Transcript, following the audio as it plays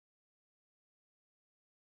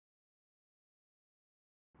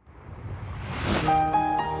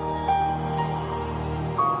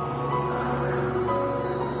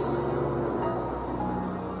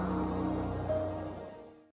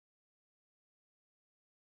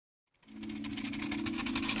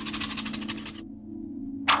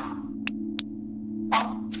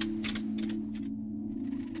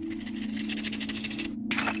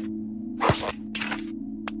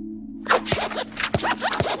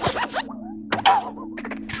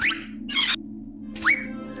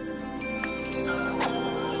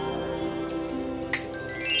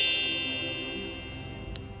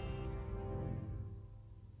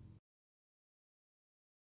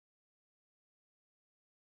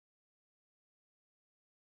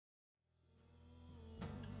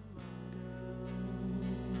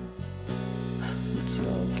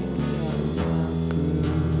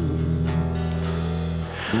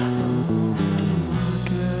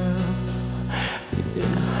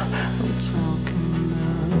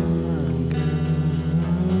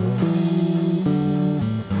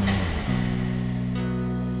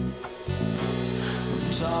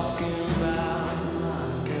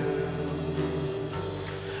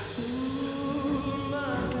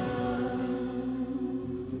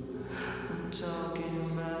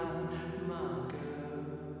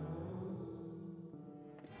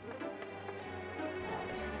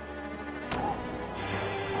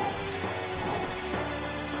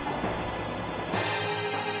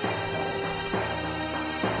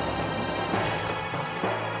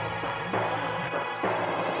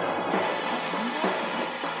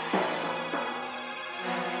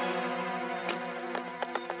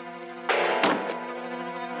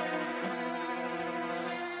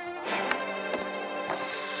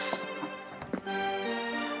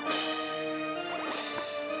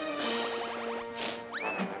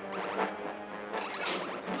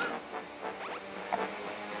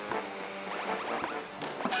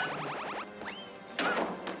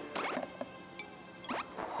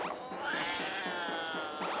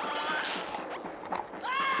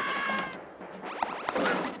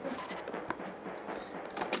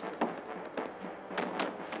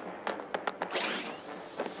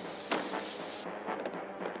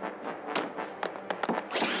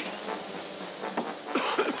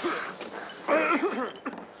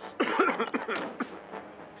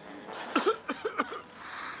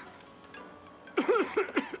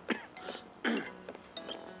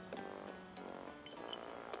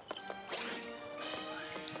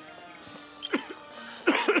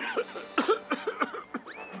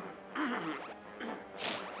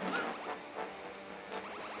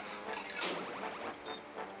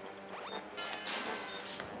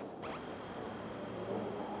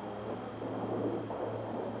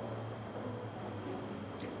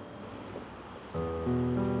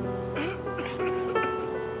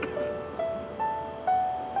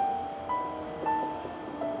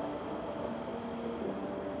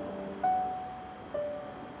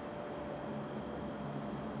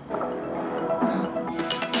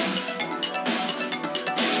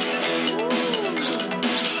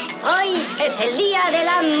Es el día de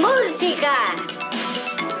la música.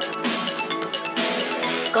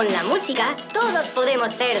 Con la música todos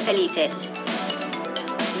podemos ser felices.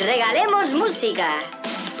 Regalemos música.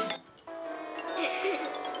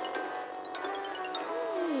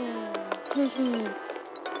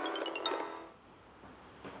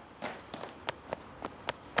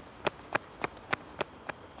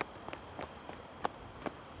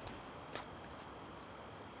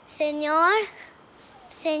 Señor,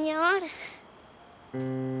 señor.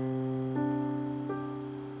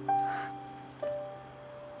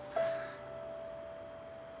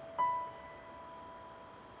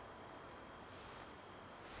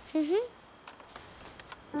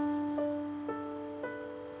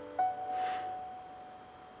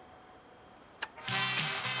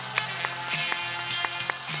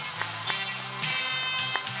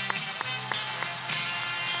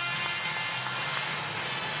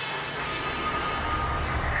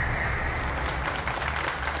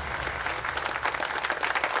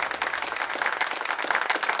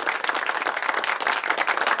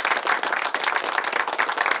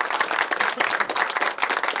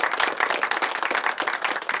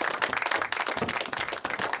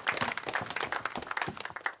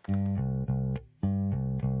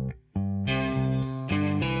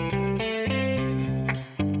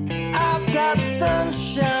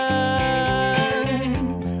 Sunshine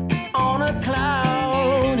on a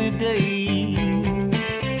cloudy day,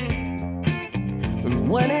 and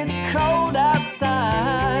when it's cold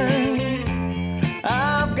outside,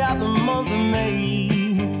 I've got the month of May.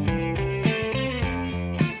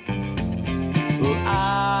 Well,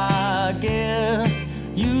 I guess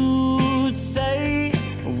you'd say,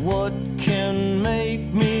 what can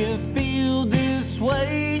make me feel this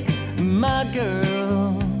way, my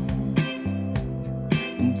girl?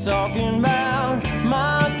 Talking about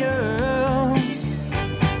my girl.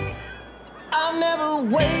 I've never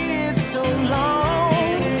waited so long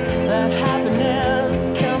that happiness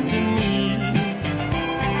come to me.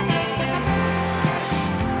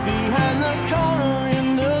 Behind the corner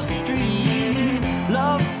in the street,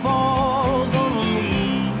 love falls over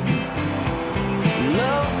me.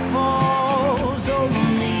 Love falls over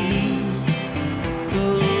me. The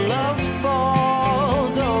love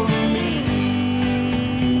falls over me.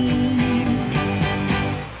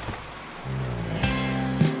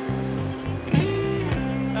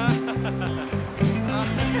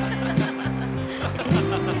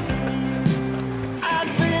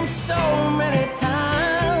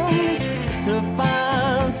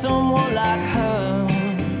 like her.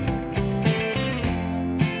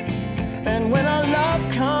 And when a love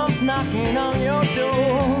comes knocking on your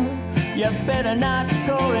door, you better not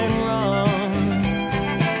go and run.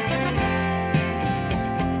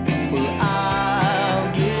 Well,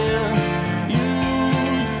 I guess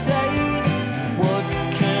you'd say, what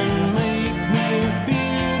can make me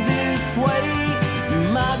feel this way,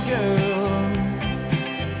 my girl?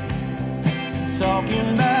 Talking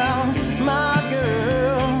about my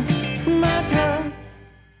girl, my girl.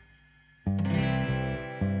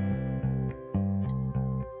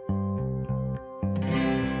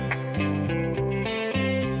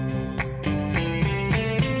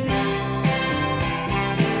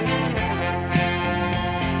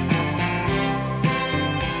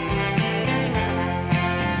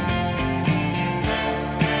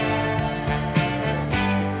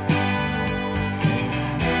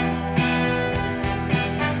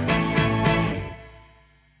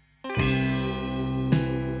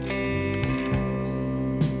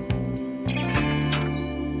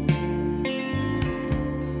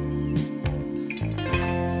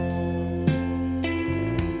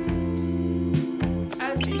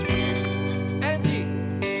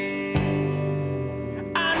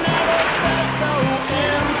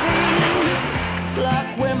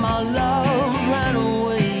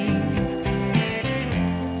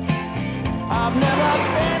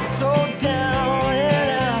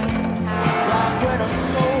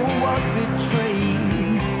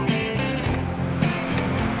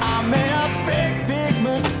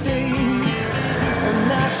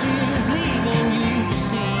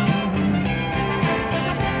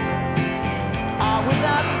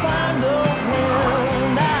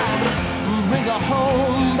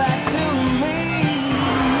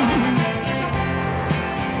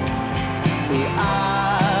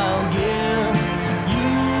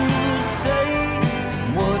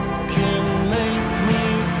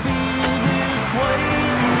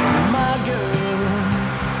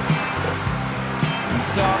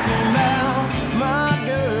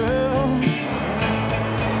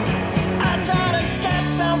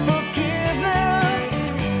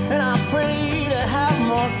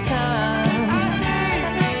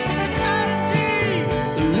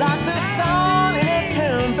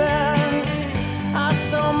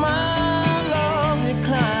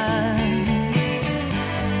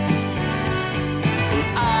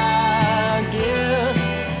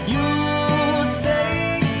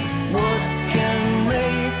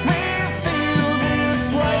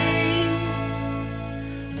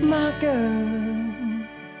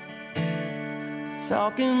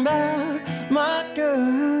 Talking about my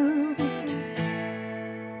girl.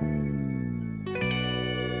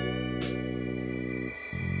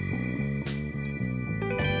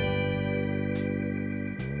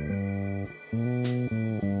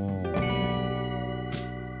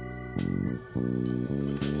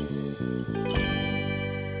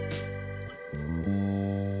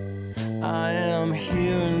 I am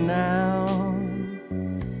here now,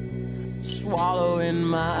 swallowing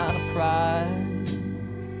my pride,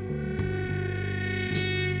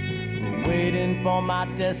 waiting for my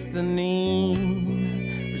destiny,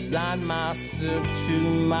 resign myself to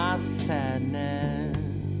my sadness.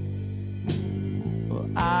 Well,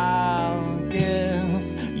 I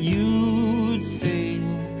guess you'd say,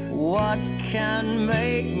 what can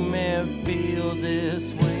make me feel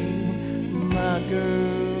this way, my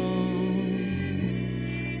girl?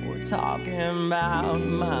 We're talking about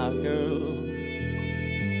my girl.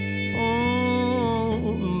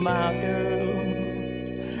 Oh, my girl.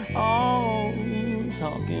 Oh,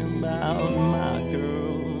 talking about my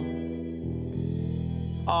girl.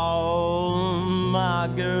 Oh, my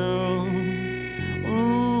girl.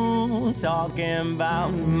 Ooh, talking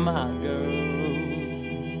about my girl.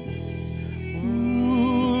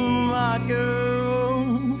 Ooh, my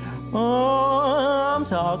girl. Oh, I'm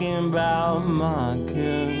talking about my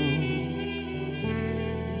girl.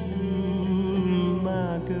 Ooh,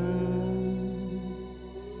 my girl.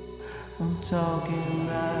 I'm talking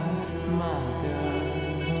about my girl.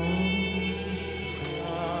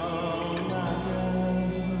 Oh, my girl.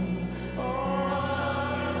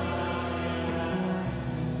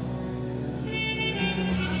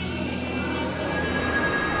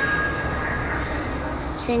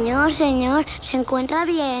 Señor, señor, ¿se encuentra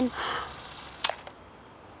bien?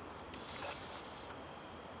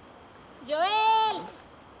 Joel,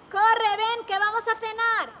 corre, ven, que vamos a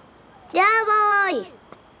cenar. ¡Ya voy!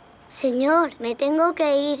 Señor, me tengo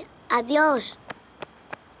que ir. Adiós.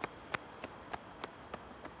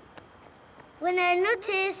 Buenas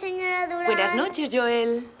noches, señora Durán. Buenas noches,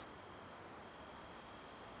 Joel.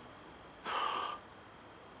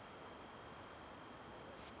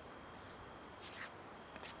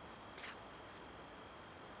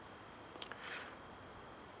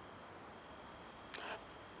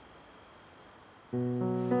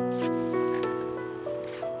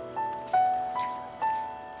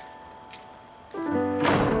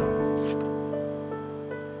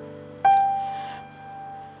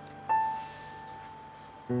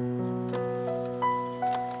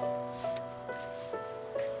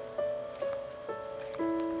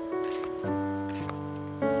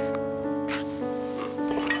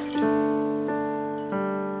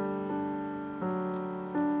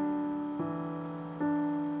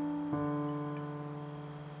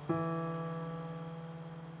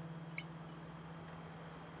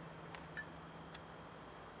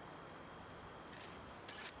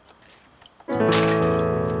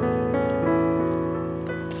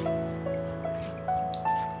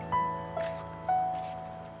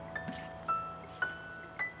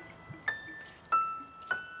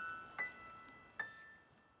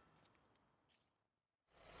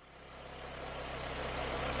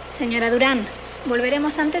 Señora Durán,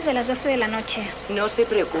 volveremos antes de las 12 de la noche. No se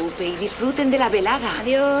preocupe y disfruten de la velada.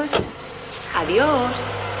 Adiós. Adiós.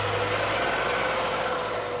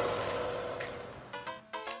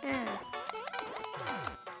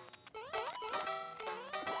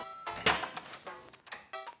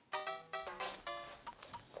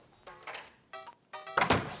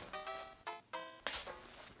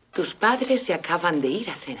 Tus padres se acaban de ir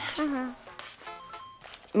a cenar.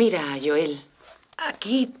 Mira, Joel,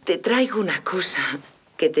 aquí te traigo una cosa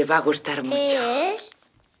que te va a gustar mucho. ¿Qué es?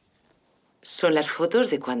 Son las fotos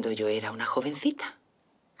de cuando yo era una jovencita.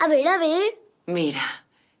 A ver, a ver. Mira,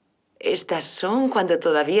 estas son cuando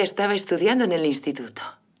todavía estaba estudiando en el instituto.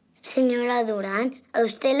 Señora Durán, ¿a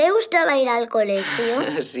usted le gustaba ir al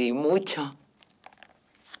colegio? Sí, mucho.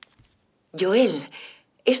 Joel,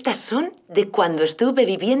 estas son de cuando estuve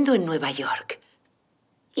viviendo en Nueva York.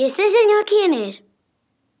 ¿Y ese señor quién es?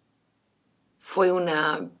 Fue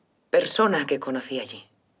una persona que conocí allí.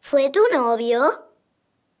 ¿Fue tu novio?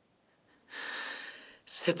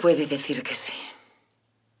 Se puede decir que sí.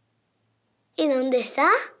 ¿Y dónde está?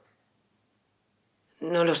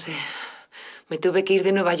 No lo sé. Me tuve que ir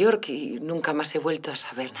de Nueva York y nunca más he vuelto a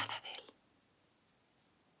saber nada de él.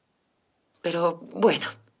 Pero, bueno,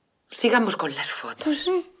 sigamos con las fotos.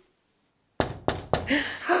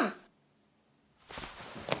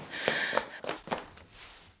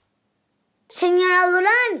 Señora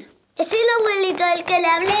Durán, ¿es el abuelito del que le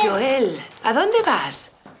hablé? Joel, ¿a dónde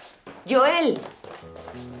vas? Joel.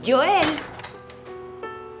 Joel.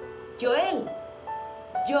 Joel.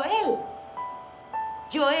 Joel.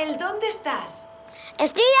 Joel, ¿dónde estás?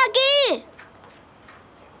 ¡Estoy aquí!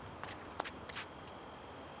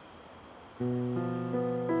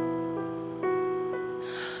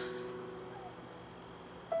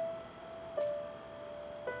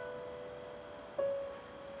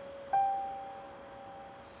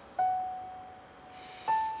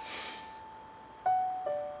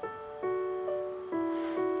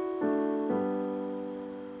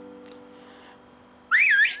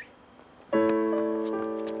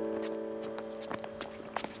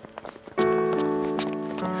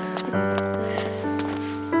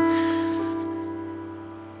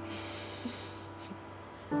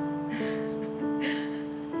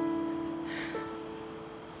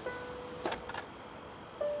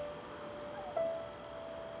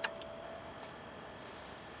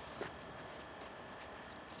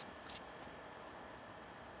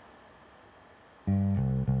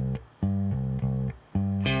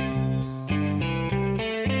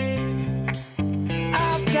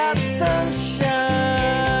 Got sunshine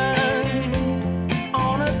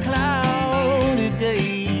on a cloudy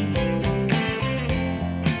day.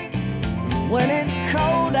 When it's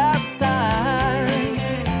cold outside,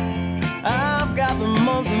 I've got the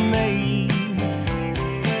month of May.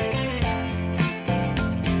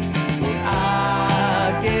 But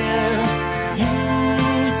I guess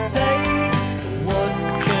you'd say, what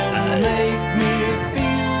can make me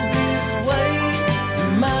feel this way,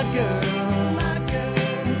 my girl?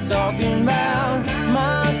 Talking about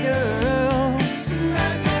my girl.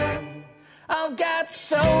 I've got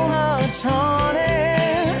so much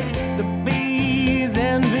honey, the bees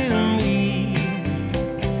envy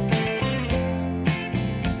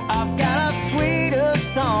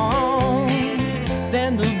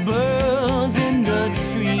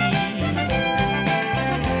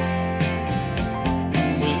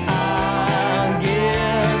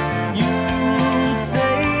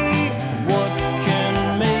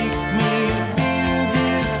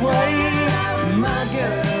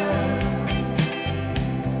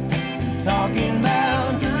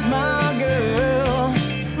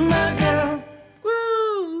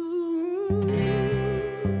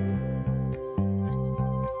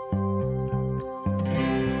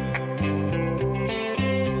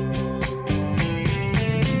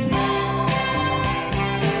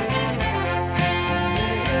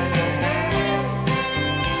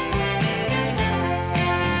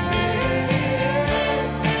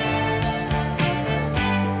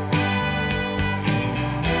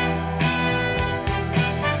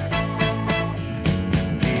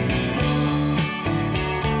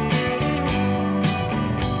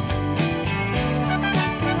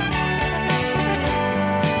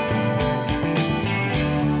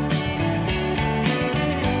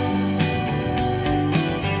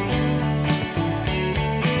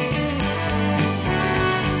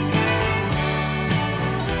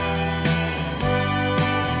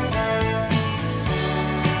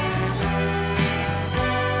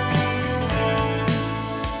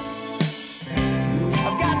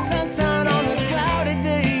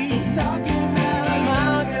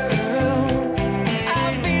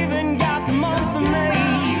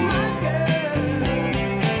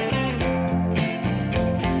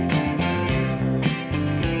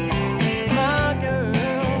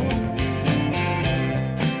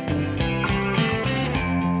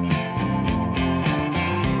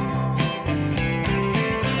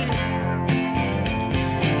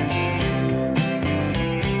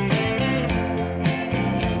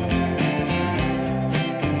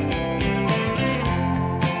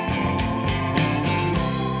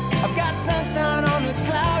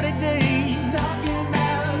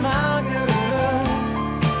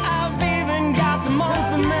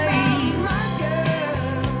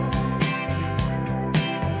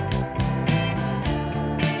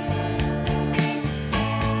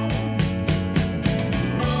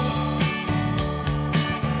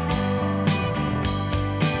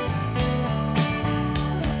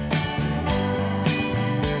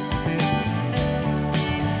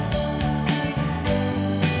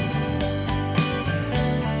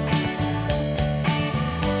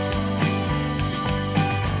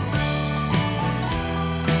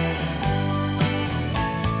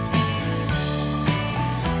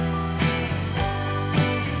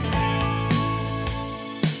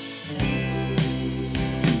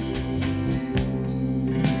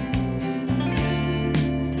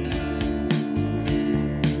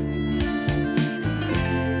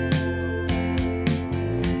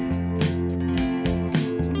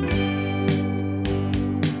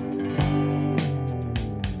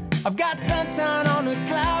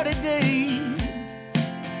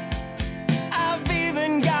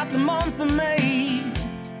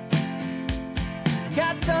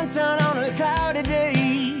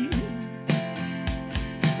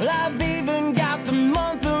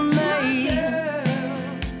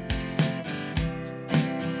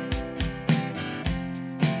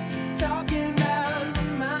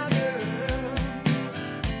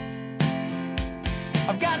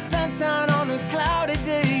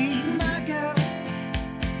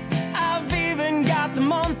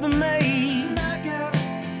for me.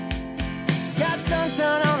 Got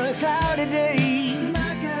sunshine on a cloudy day.